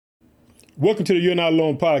Welcome to the You're Not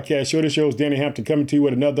Alone podcast show. This show is Danny Hampton coming to you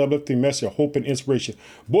with another uplifting message of hope and inspiration.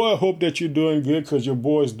 Boy, I hope that you're doing good because your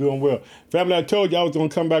boy is doing well. Family, I told you I was going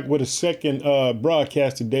to come back with a second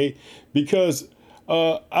broadcast today because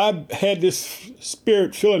I had this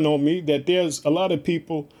spirit feeling on me that there's a lot of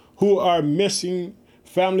people who are missing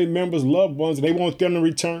family members, loved ones, and they want them to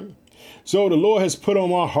return. So the Lord has put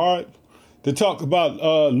on my heart to talk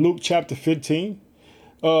about Luke Chapter 15,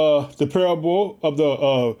 the parable of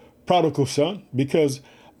the prodigal son, because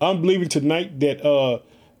I'm believing tonight that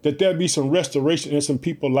there'll be some restoration in some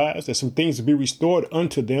people's lives, that some things will be restored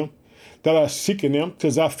unto them that are seeking them,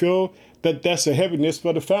 because I feel that that's a heaviness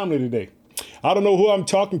for the family today. I don't know who I'm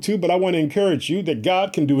talking to, but I want to encourage you that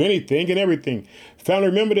God can do anything and everything. Family,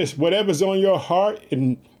 remember this: whatever's on your heart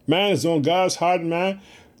and mind is on God's heart and mind.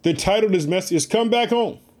 The title of this message is "Come Back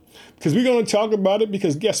Home," because we're going to talk about it.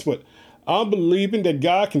 Because guess what? I'm believing that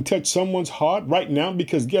God can touch someone's heart right now,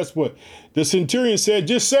 because guess what? The centurion said,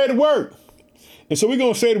 just say the word. And so we're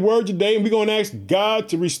going to say the word today, and we're going to ask God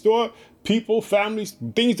to restore people, families,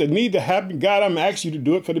 things that need to happen. God, I'm asking you to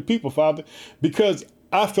do it for the people, Father, because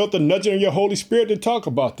I felt the nudging of your Holy Spirit to talk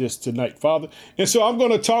about this tonight, Father. And so I'm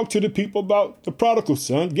going to talk to the people about the prodigal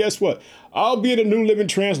son. Guess what? I'll be in the New Living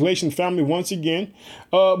Translation, family, once again.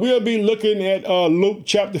 We'll be looking at Luke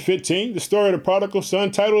Chapter 15, the story of the prodigal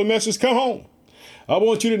son. Title of the message, Come Home. I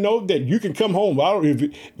want you to know that you can come home.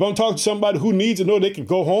 If I'm talking to somebody who needs to know they can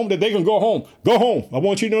go home, that they can go home. Go home. I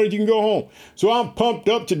want you to know that you can go home. So I'm pumped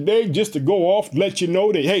up today just to go off, let you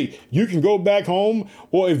know that, hey, you can go back home.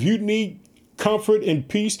 Or if you need comfort and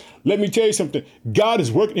peace, let me tell you something. God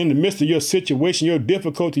is working in the midst of your situation, your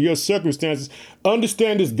difficulty, your circumstances.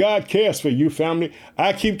 Understand this: God cares for you, family.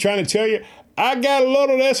 I keep trying to tell you, I got a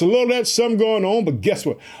little of that, something going on. But guess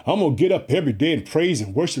what? I'm going to get up every day and praise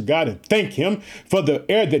and worship God and thank him for the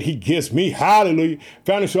air that he gives me. Hallelujah.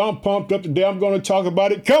 Family, so I'm pumped up today. I'm going to talk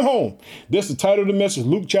about it. Come home. That's the title of the message,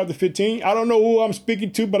 Luke Chapter 15. I don't know who I'm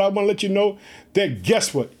speaking to, but I want to let you know that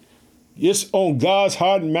guess what? It's on God's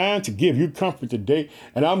heart and mind to give you comfort today,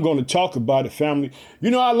 and I'm going to talk about it, family.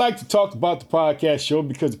 You know, I like to talk about the podcast show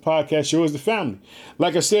because the podcast show is the family.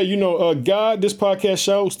 Like I said, God, this podcast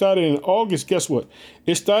show started in August. Guess what?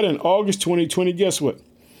 It started in August 2020. Guess what?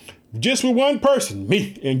 Just with one person,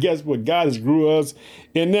 me. And guess what? God has grew us.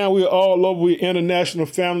 And now we're all over. We're international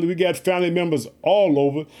family. We got family members all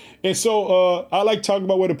over. And so I like talking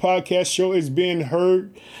about where the podcast show is being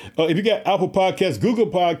heard. If you got Apple Podcasts, Google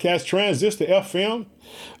Podcasts, Transistor FM,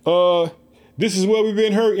 this is where we've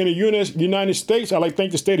been heard in the United States. I like to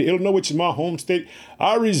thank the state of Illinois, which is my home state.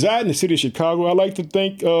 I reside in the city of Chicago. I like to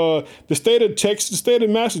thank the state of Texas, the state of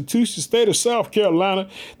Massachusetts, the state of South Carolina,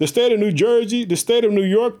 the state of New Jersey, the state of New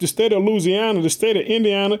York, the state of Louisiana, the state of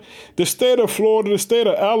Indiana, the state of Florida, the state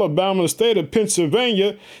of Alabama, the state of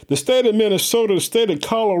Pennsylvania, the state of Minnesota, the state of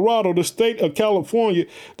Colorado, the state of California,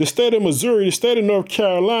 the state of Missouri, the state of North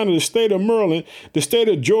Carolina, the state of Maryland, the state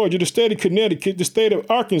of Georgia, the state of Connecticut, the state of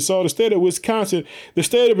Arkansas, the state of Wisconsin, the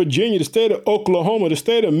state of Virginia, the state of Oklahoma, the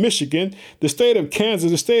state of Michigan, the state of Kansas,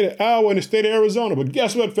 the state of Iowa, and the state of Arizona. But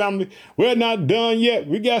guess what, family? We're not done yet.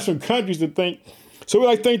 We got some countries to thank. So we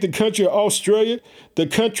like to thank the country of Australia, the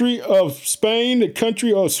country of Spain, the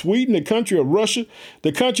country of Sweden, the country of Russia,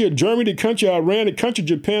 the country of Germany, the country of Iran, the country of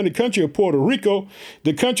Japan, the country of Puerto Rico,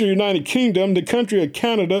 the country of the United Kingdom, the country of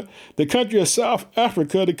Canada, the country of South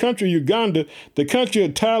Africa, the country of Uganda, the country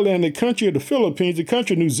of Thailand, the country of the Philippines, the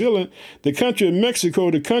country of New Zealand, the country of Mexico,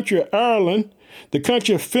 the country of Ireland, the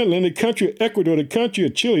country of Finland, the country of Ecuador, the country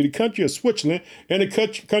of Chile, the country of Switzerland, and the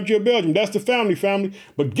country of Belgium. That's the family.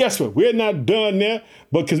 But guess what? We're not done there,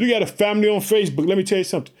 because we got a family on Facebook. Let me tell you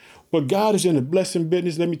something. But God is in the blessing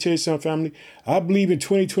business. Let me tell you something, family. I believe in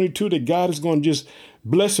 2022 that God is going to just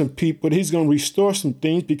bless some people. He's going to restore some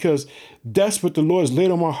things, because that's what the Lord has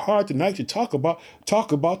laid on my heart tonight to talk about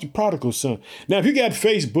the prodigal son. Now, if you got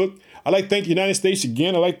Facebook, I like to thank the United States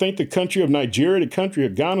again. I like to thank the country of Nigeria, the country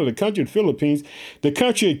of Ghana, the country of the Philippines, the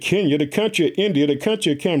country of Kenya, the country of India, the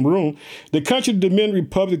country of Cameroon, the country of the Dominican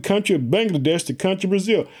Republic, the country of Bangladesh, the country of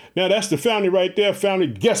Brazil. Now, that's the family right there, family.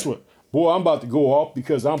 Guess what? Boy, I'm about to go off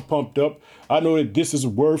because I'm pumped up. I know that this is a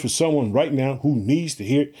word for someone right now who needs to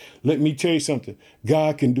hear it. Let me tell you something.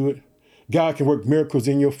 God can do it. God can work miracles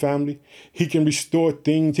in your family. He can restore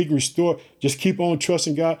things. He can restore. Just keep on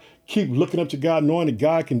trusting God. Keep looking up to God, knowing that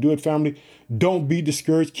God can do it, family. Don't be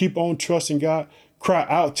discouraged. Keep on trusting God. Cry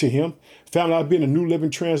out to him. Family, I'll be in a New Living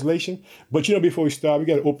Translation. But before we start, we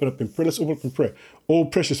got to open up in prayer. Let's open up in prayer. Oh,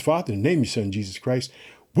 precious Father, in the name of your Son, Jesus Christ,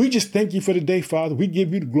 we just thank you for the day, Father. We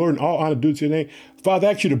give you the glory and all honor due to your name. Father,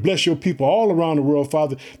 I ask you to bless your people all around the world,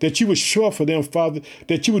 Father, that you would show up for them, Father,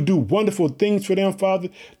 that you would do wonderful things for them, Father,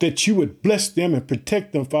 that you would bless them and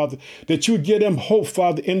protect them, Father, that you would give them hope,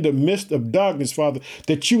 Father, in the midst of darkness, Father,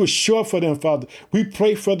 that you would show up for them, Father. We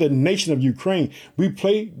pray for the nation of Ukraine. We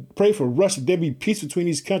pray for Russia. There be peace between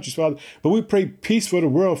these countries, Father, but we pray peace for the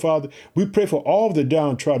world, Father. We pray for all the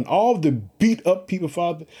downtrodden, all the beat up people,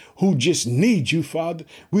 Father, who just need you, Father.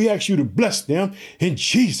 We ask you to bless them in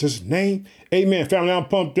Jesus' name. Amen. Family, I'm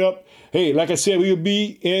pumped up. Hey, like I said, we'll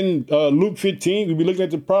be in Luke 15. We'll be looking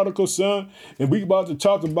at the prodigal son, and we're about to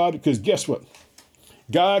talk about it because guess what?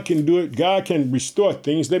 God can do it. God can restore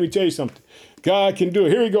things. Let me tell you something. God can do it.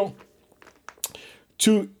 Here we go.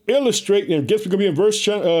 To illustrate, and I guess we're going to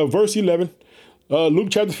be in verse 11, Luke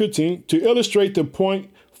chapter 15. To illustrate the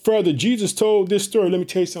point further, Jesus told this story. Let me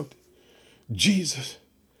tell you something. Jesus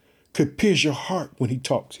could pierce your heart when he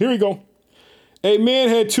talks. Here we go. A man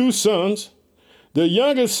had two sons. The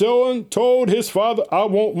youngest son told his father, I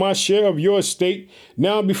want my share of your estate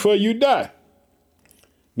now before you die.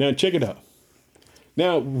 Now check it out.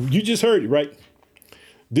 Now, you just heard it, right?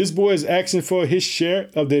 This boy is asking for his share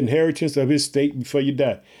of the inheritance of his estate before you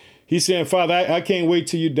die. He's saying, Father, I can't wait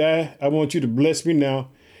till you die. I want you to bless me now.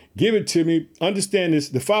 Give it to me. Understand this.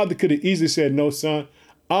 The father could have easily said, no, son,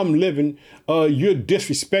 I'm living. You're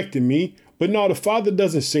disrespecting me. But no, the father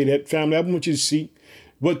doesn't say that, family. I want you to see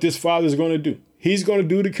what this father is going to do. He's going to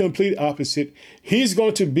do the complete opposite. He's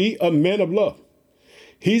going to be a man of love.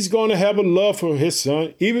 He's going to have a love for his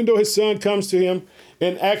son, even though his son comes to him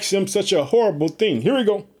and asks him such a horrible thing. Here we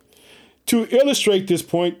go. To illustrate this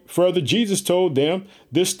point further, Jesus told them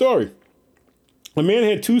this story. A man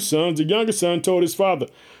had two sons. The younger son told his father,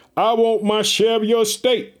 I want my share of your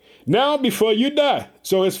estate now before you die.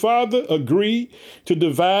 So his father agreed to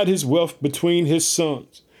divide his wealth between his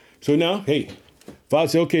sons. So now, hey, father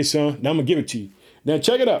said, okay, son, now I'm going to give it to you. Now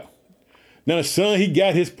check it out. Now the son, he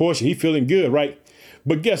got his portion. He feeling good, right?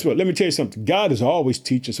 But guess what? Let me tell you something. God is always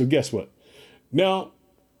teaching. So guess what? Now,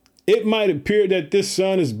 it might appear that this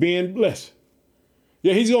son is being blessed.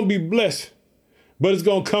 Yeah, he's going to be blessed, but it's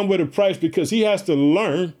going to come with a price because he has to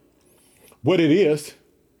learn what it is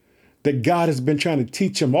that God has been trying to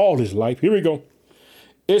teach him all his life. Here we go.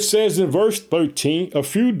 It says in verse 13, a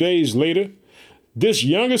few days later, this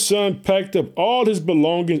younger son packed up all his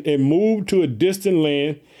belongings and moved to a distant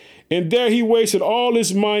land. And there he wasted all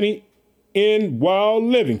his money in wild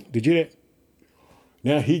living. Did you hear that?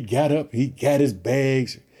 Now he got up, he got his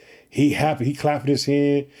bags. He happy, he clapping his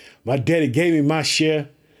hand. My daddy gave me my share.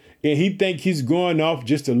 And he think he's going off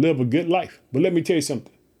just to live a good life. But let me tell you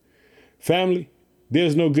something. Family,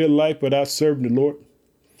 there's no good life without serving the Lord.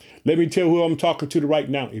 Let me tell you who I'm talking to right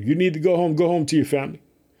now. If you need to go home to your family.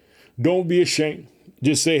 Don't be ashamed.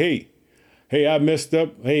 Just say, hey, I messed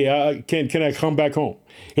up. Hey, can I come back home?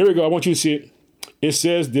 Here we go. I want you to see it. It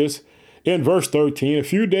says this in verse 13. A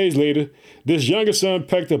few days later, this younger son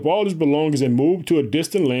packed up all his belongings and moved to a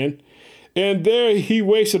distant land. And there he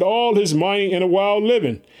wasted all his money in a wild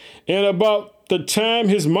living. And about the time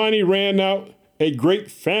his money ran out, a great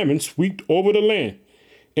famine swept over the land.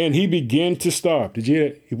 And he began to starve. Did you hear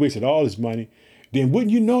that? He wasted all his money. Then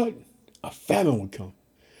wouldn't you know it? A famine would come.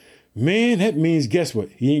 Man, that means, guess what?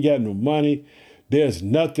 He ain't got no money. There's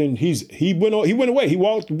nothing. He went away. He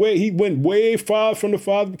walked away. He went way far from the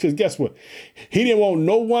Father because guess what? He didn't want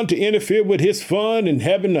no one to interfere with his fun and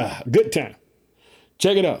having a good time.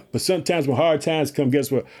 Check it out. But sometimes when hard times come, guess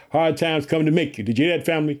what? Hard times come to make you. Did you hear that,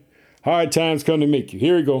 family? Hard times come to make you.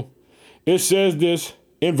 Here we go. It says this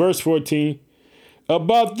in verse 14.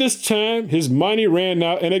 About this time, his money ran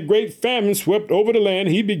out and a great famine swept over the land.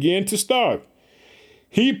 He began to starve.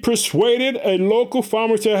 He persuaded a local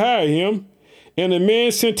farmer to hire him, and the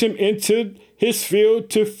man sent him into his field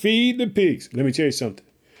to feed the pigs. Let me tell you something.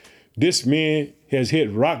 This man has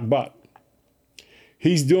hit rock bottom.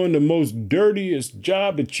 He's doing the most dirtiest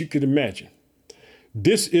job that you could imagine.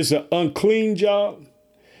 This is an unclean job.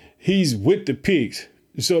 He's with the pigs.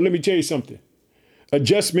 So let me tell you something. A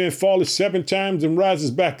just man falleth 7 times and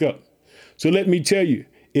rises back up. So let me tell you,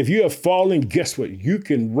 if you have fallen, guess what? You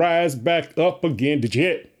can rise back up again. Did you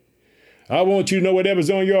hear it? I want you to know whatever's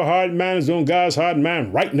on your heart and mind is on God's heart and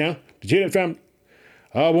mind right now. Did you hear that, family?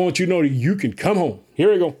 I want you to know that you can come home.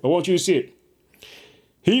 Here we go. I want you to see it.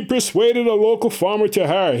 He persuaded a local farmer to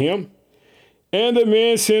hire him, and the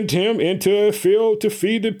man sent him into a field to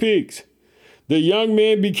feed the pigs. The young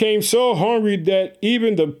man became so hungry that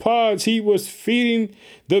even the pods he was feeding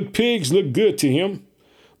the pigs looked good to him.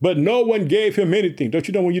 But no one gave him anything. Don't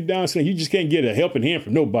you know when you're down, saying you just can't get a helping hand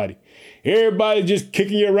from nobody. Everybody just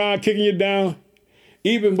kicking you around, kicking you down.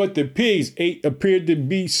 Even what the pigs ate appeared to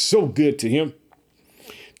be so good to him.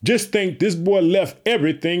 Just think, this boy left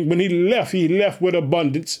everything. When he left with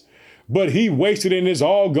abundance, but he wasted it and it's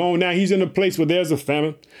all gone. Now he's in a place where there's a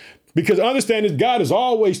famine. Because understand this, God is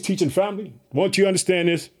always teaching family. Won't you understand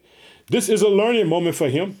this? This is a learning moment for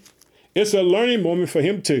him. It's a learning moment for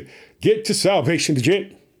him to get to salvation,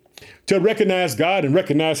 to recognize God and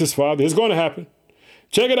recognize his Father. It's going to happen.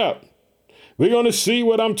 Check it out. We're going to see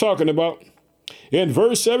what I'm talking about. In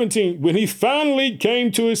verse 17, when he finally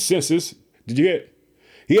came to his senses, did you get it?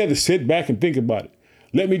 He had to sit back and think about it.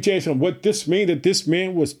 Let me tell you something. What this means, that this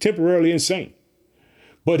man was temporarily insane.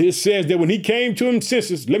 But it says that when he came to his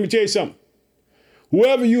senses, let me tell you something.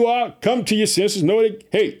 Whoever you are, come to your senses. Know that,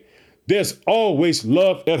 hey, there's always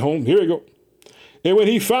love at home. Here we go. And when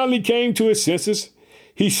he finally came to his senses,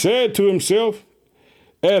 he said to himself,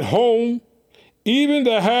 at home, even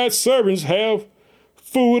the hired servants have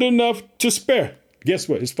food enough to spare. Guess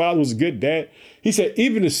what? His father was a good dad. He said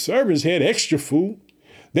even the servants had extra food.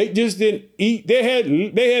 They just didn't eat. They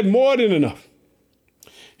had more than enough.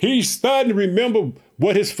 He's starting to remember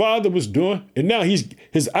what his father was doing. And now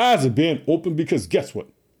his eyes are being opened because guess what?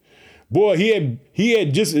 Boy, he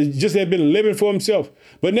had just had been living for himself.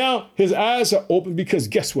 But now his eyes are open because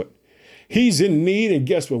guess what? He's in need. And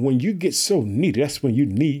guess what? When you get so needy, that's when you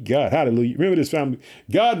need God. Hallelujah. Remember this, family.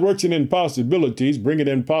 God works in impossibilities, bringing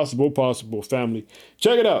the impossible possible, family.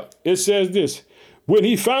 Check it out. It says this. When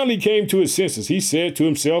he finally came to his senses, he said to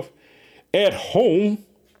himself, at home,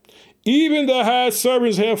 even the hired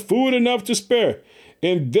servants have food enough to spare.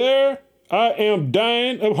 And there I am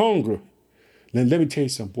dying of hunger. Now, let me tell you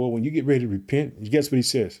something, boy. When you get ready to repent, guess what he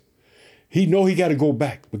says? He know he got to go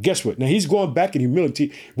back. But guess what? Now, he's going back in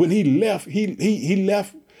humility. When he left, he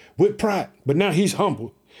left with pride. But now he's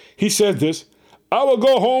humble. He says this, I will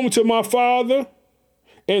go home to my father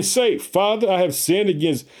and say, Father, I have sinned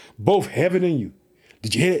against both heaven and you.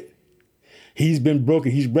 Did you hear it? He's been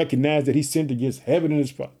broken. He's recognized that he sinned against heaven and his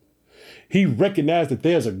father. He recognized that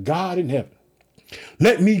there's a God in heaven.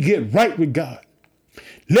 Let me get right with God.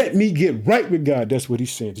 Let me get right with God. That's what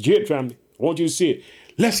he's saying. Did you hear it, family? I want you to see it.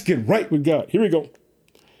 Let's get right with God. Here we go.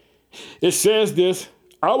 It says this,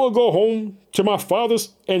 I will go home to my father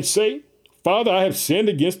and say, Father, I have sinned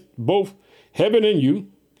against both heaven and you,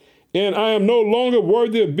 and I am no longer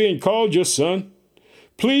worthy of being called your son.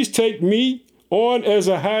 Please take me on as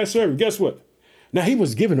a hired servant. Guess what? Now, he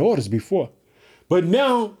was given orders before, but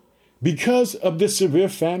now, because of this severe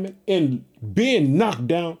famine and being knocked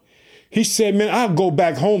down, he said, man, I'll go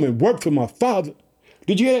back home and work for my father.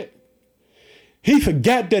 Did you hear that? He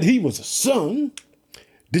forgot that he was a son.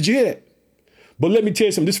 Did you hear that? But let me tell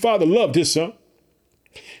you something. This father loved his son.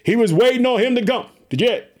 He was waiting on him to come. Did you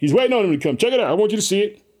hear it? He's waiting on him to come. Check it out. I want you to see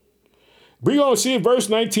it. We're going to see it, verse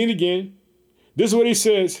 19 again. This is what he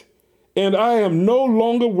says. And I am no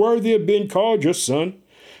longer worthy of being called your son.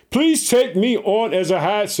 Please take me on as a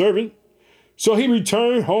hired servant. So he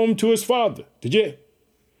returned home to his father. Did you hear?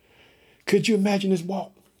 Could you imagine this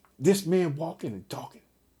walk? This man walking and talking.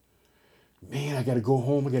 Man, I got to go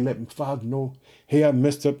home. I got to let my father know, hey, I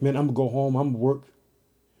messed up, man. I'm going to go home. I'm going to work.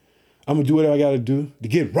 I'm going to do whatever I got to do to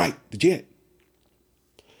get right. Did you hear?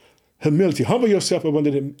 Humility. Humble yourself up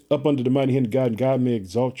under the mighty hand of God, and God may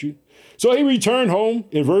exalt you. So he returned home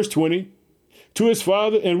in verse 20 to his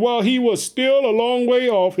father. And while he was still a long way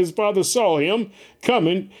off, his father saw him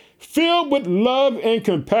coming, filled with love and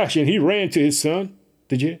compassion. He ran to his son.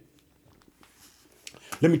 Did you?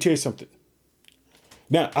 Let me tell you something.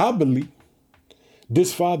 Now, I believe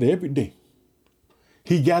this father every day,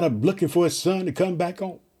 he got up looking for his son to come back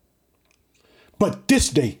home. But this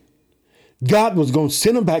day, God was going to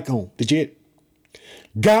send him back home. Did you hear?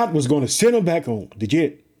 God was going to send him back home. Did you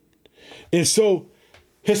hear? And so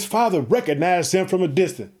his father recognized him from a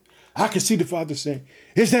distance. I can see the father saying,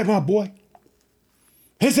 is that my boy?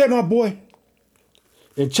 Is that my boy?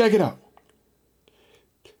 And check it out.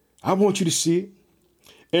 I want you to see it.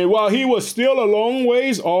 And while he was still a long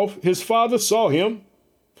ways off, his father saw him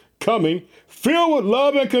coming, filled with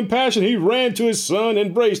love and compassion. He ran to his son,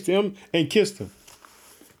 embraced him, and kissed him.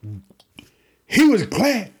 He was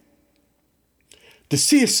glad to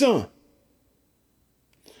see his son.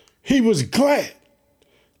 He was glad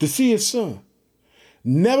to see his son.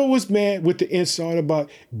 Never was mad with the insult about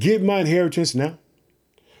give my inheritance now.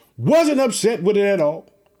 Wasn't upset with it at all.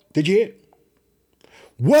 Did you hear it?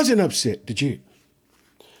 Wasn't upset. Did you hear it?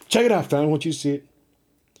 Check it out, fam. I want you to see it.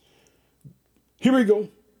 Here we go.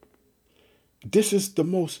 This is the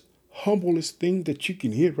most humblest thing that you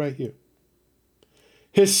can hear right here.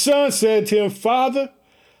 His son said to him, Father,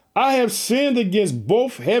 I have sinned against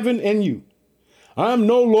both heaven and you. I am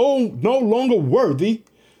no longer worthy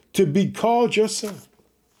to be called your son.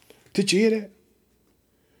 Did you hear that?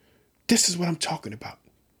 This is what I'm talking about.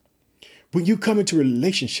 When you come into a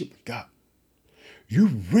relationship with God, you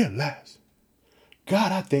realize,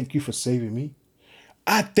 God, I thank you for saving me.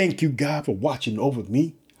 I thank you, God, for watching over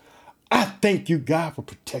me. I thank you, God, for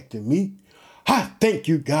protecting me. I thank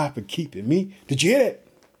you, God, for keeping me. Did you hear that?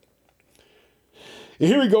 And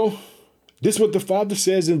here we go. This is what the father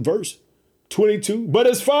says in verse 22. But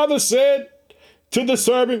his father said to the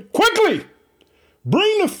servant, quickly,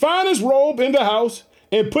 bring the finest robe in the house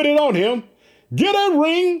and put it on him. Get a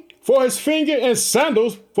ring for his finger and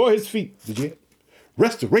sandals for his feet. Did you hear?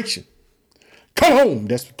 Restoration. Come home.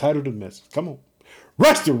 That's the title of the message. Come on.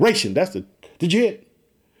 Restoration. Did you hear it?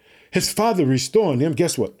 His father restoring him.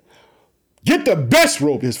 Guess what? Get the best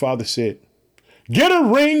robe, his father said. Get a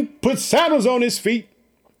ring, put sandals on his feet.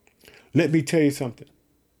 Let me tell you something.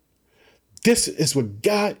 This is what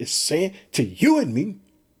God is saying to you and me.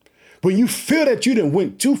 When you feel that you done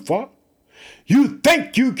went too far, you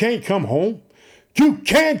think you can't come home. You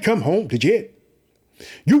can come home. Did you hear it?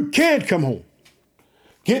 You can come home.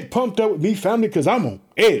 Get pumped up with me, family, because I'm on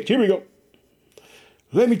edge. Here we go.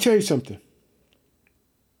 Let me tell you something.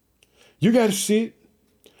 You got to see it.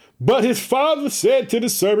 But his father said to the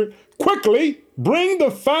servant, quickly, bring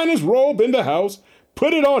the finest robe in the house,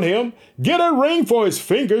 put it on him, get a ring for his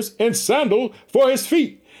fingers and sandal for his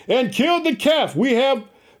feet, and kill the calf we have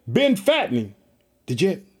been fattening. Did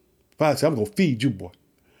you? Father said, I'm going to feed you, boy.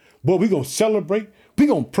 Boy, we're going to celebrate. We're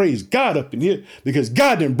going to praise God up in here because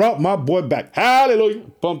God done brought my boy back. Hallelujah.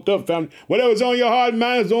 Pumped up, family. Whatever's on your heart and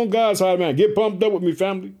mind is on God's heart and mind. Get pumped up with me,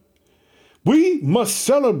 family. We must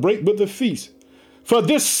celebrate with the feast. For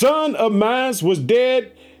this son of mine was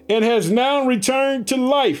dead and has now returned to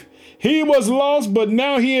life. He was lost, but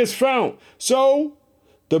now he is found. So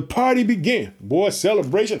the party began. Boy,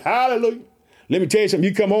 celebration. Hallelujah. Let me tell you something.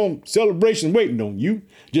 You come home, celebration waiting on you.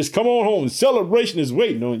 Just come on home. Celebration is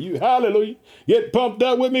waiting on you. Hallelujah. Get pumped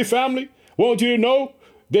up with me, family. Want you to know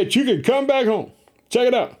that you can come back home. Check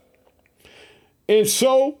it out. And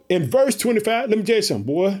so in verse 25, let me tell you something,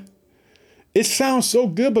 boy. It sounds so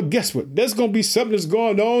good, but guess what? There's going to be something that's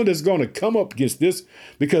going on that's going to come up against this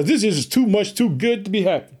because this is too much, too good to be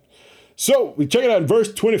happening. So we check it out in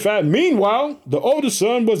verse 25. Meanwhile, the older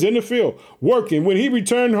son was in the field working. When he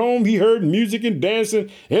returned home, he heard music and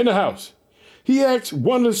dancing in the house. He asked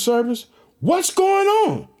one of the servants, what's going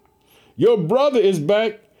on? Your brother is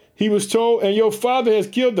back, he was told, and your father has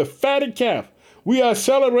killed the fatted calf. We are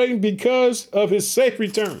celebrating because of his safe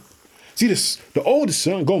return. See, the oldest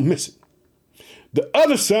son going to miss it. The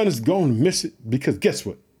other son is going to miss it because guess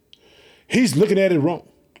what? He's looking at it wrong.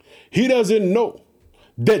 He doesn't know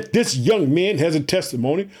that this young man has a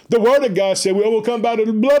testimony. The word of God said we will come by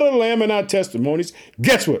the blood of the Lamb and our testimonies.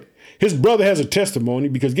 Guess what? His brother has a testimony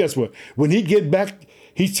because guess what? When he get back,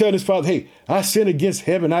 he's telling his father, hey, I sinned against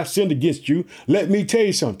heaven. I sinned against you. Let me tell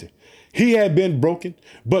you something. He had been broken,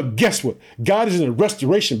 but guess what? God is in the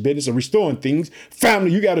restoration business of restoring things.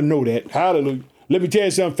 Family, you got to know that. Hallelujah. Let me tell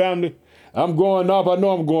you something, family. I'm going off. I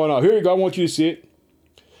know I'm going off. Here we go. I want you to see it.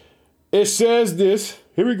 It says this.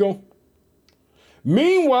 Here we go.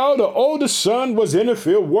 Meanwhile, the oldest son was in the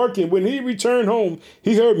field working. When he returned home,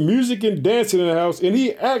 he heard music and dancing in the house, and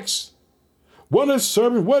he asked one of the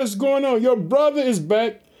servants, what is going on? Your brother is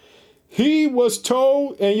back. He was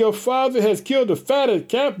told, and your father has killed the fatted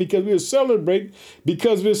calf because we are celebrating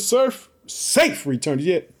because of his safe return.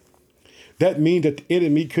 Yet that means that the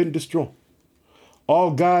enemy couldn't destroy him.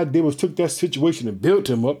 All God did was took that situation and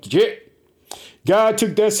built him up. Did you? God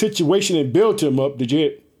took that situation and built him up. Did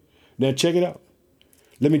you? Now check it out.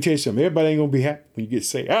 Let me tell you something. Everybody ain't going to be happy when you get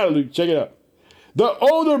saved. Hallelujah. Check it out. The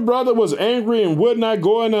older brother was angry and would not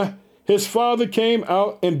go in. His father came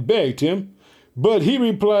out and begged him. But he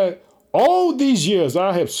replied, all these years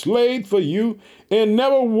I have slaved for you and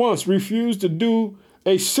never once refused to do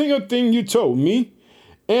a single thing you told me.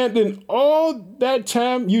 And in all that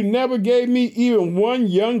time, you never gave me even one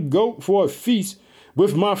young goat for a feast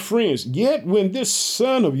with my friends. Yet when this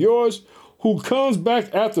son of yours, who comes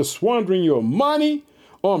back after squandering your money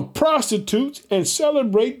on prostitutes and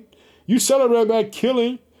you celebrate by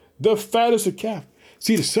killing the fattest of calf.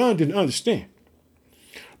 See, the son didn't understand.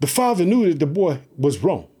 The father knew that the boy was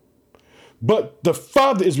wrong. But the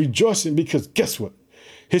father is rejoicing because guess what?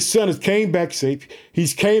 His son has came back safe.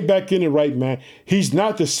 He's came back in the right mind. He's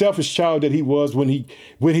not the selfish child that he was when he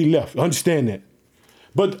left. Understand that.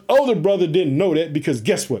 But the older brother didn't know that because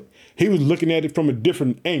guess what? He was looking at it from a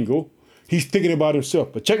different angle. He's thinking about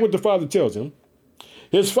himself. But check what the father tells him.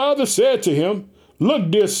 His father said to him,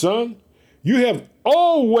 look, dear son, you have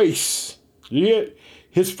always,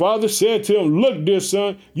 his father said to him, look, dear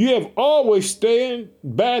son, you have always stayed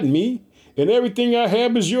by me and everything I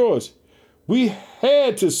have is yours. We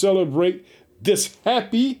had to celebrate this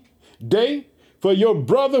happy day, for your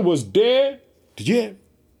brother was dead. Did you hear him?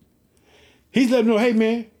 He's letting them know, hey,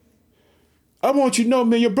 man, I want you to know,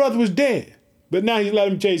 man, your brother was dead. But now he's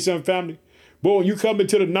letting him tell you something, family. Boy, when you come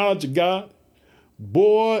into the knowledge of God,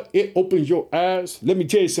 boy, it opens your eyes. Let me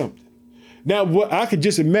tell you something. Now, what I could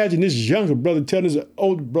just imagine this younger brother telling his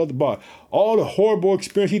older brother about all the horrible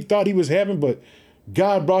experience he thought he was having, but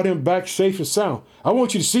God brought him back safe and sound. I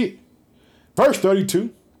want you to see it. Verse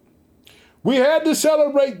 32. We had to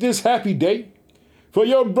celebrate this happy day, for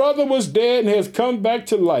your brother was dead and has come back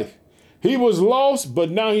to life. He was lost, but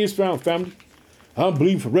now he is found, family. I'm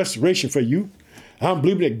believing for restoration for you. I'm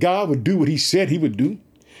believing that God would do what he said he would do,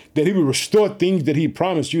 that he would restore things that he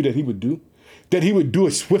promised you that he would do, that he would do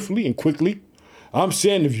it swiftly and quickly. I'm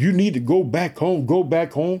saying if you need to go back home, go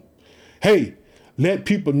back home. Hey, let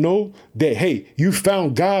people know that, hey, you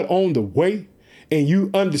found God on the way and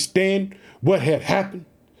you understand what had happened.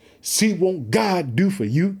 See what God do for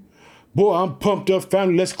you. Boy, I'm pumped up,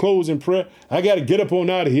 family. Let's close in prayer. I got to get up on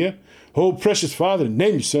out of here. Oh, precious Father, in the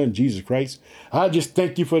name of your Son, Jesus Christ, I just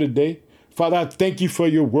thank you for the day. Father, I thank you for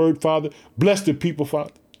your word, Father. Bless the people,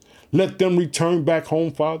 Father. Let them return back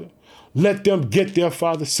home, Father. Let them get there,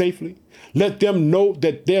 Father, safely. Let them know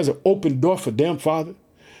that there's an open door for them, Father.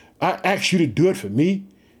 I ask you to do it for me.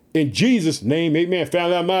 In Jesus' name, amen.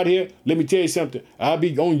 Family, I'm out here. Let me tell you something. I'll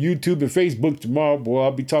be on YouTube and Facebook tomorrow, boy.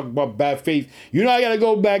 I'll be talking about by faith. You know, I got to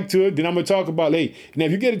go back to it. Then I'm going to talk about, hey, now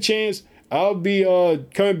if you get a chance, I'll be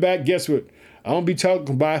coming back. Guess what? I won't be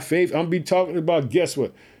talking by faith. I'm going to be talking about, guess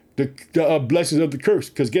what? The blessings of the curse.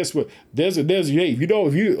 Because guess what? Hey, if you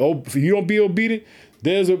don't be obedient,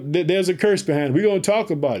 there's a curse behind it. We're going to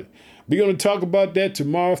talk about it. We're going to talk about that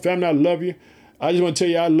tomorrow. Family, I love you. I just want to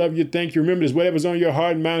tell you I love you. Thank you. Remember this, whatever's on your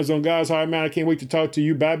heart and mind is on God's heart and mind. I can't wait to talk to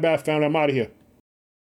you. Bye-bye, family. I'm out of here.